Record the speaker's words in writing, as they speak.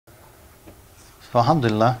So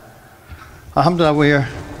alhamdulillah. Alhamdulillah, we're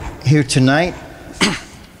here tonight.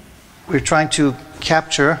 We're trying to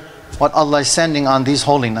capture what Allah is sending on these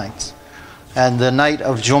holy nights. And the night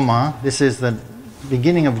of Jummah, this is the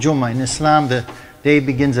beginning of Jummah. In Islam, the day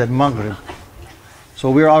begins at Maghrib.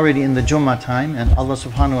 So we're already in the Jummah time, and Allah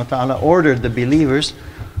subhanahu wa ta'ala ordered the believers,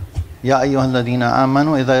 Ya ayyuhalladhina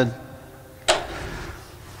amanu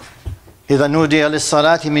إذا نودي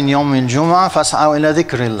للصلاة من يوم الجمعة فاسعوا إلى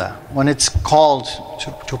ذكر الله. When it's called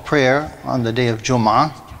to prayer on the day of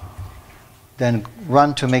Jum'ah, then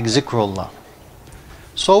run to make zikrullah.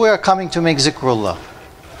 So we are coming to make zikrullah,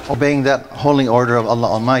 obeying that holy order of Allah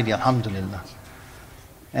Almighty, alhamdulillah.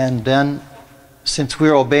 And then, since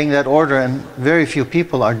we're obeying that order and very few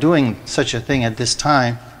people are doing such a thing at this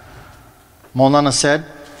time, Maulana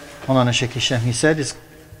Shaykh, he said, is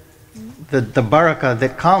the barakah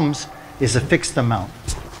that comes is a fixed amount.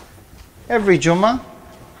 Every Jummah,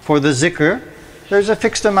 for the zikr, there's a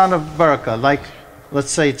fixed amount of barakah, like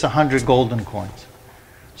let's say it's 100 golden coins.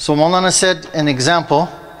 So Maulana said an example,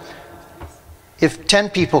 if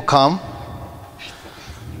 10 people come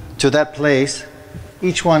to that place,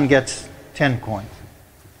 each one gets 10 coins.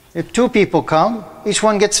 If 2 people come, each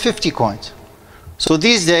one gets 50 coins. So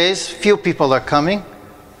these days, few people are coming,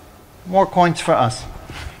 more coins for us.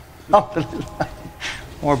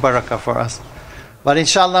 More barakah for us. But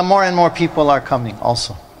inshallah, more and more people are coming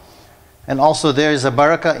also. And also there is a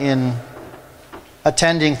barakah in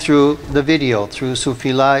attending through the video, through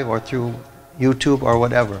Sufi Live or through YouTube or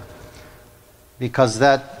whatever. Because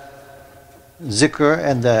that zikr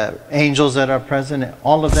and the angels that are present,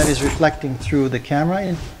 all of that is reflecting through the camera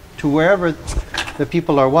into wherever the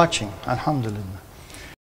people are watching. Alhamdulillah.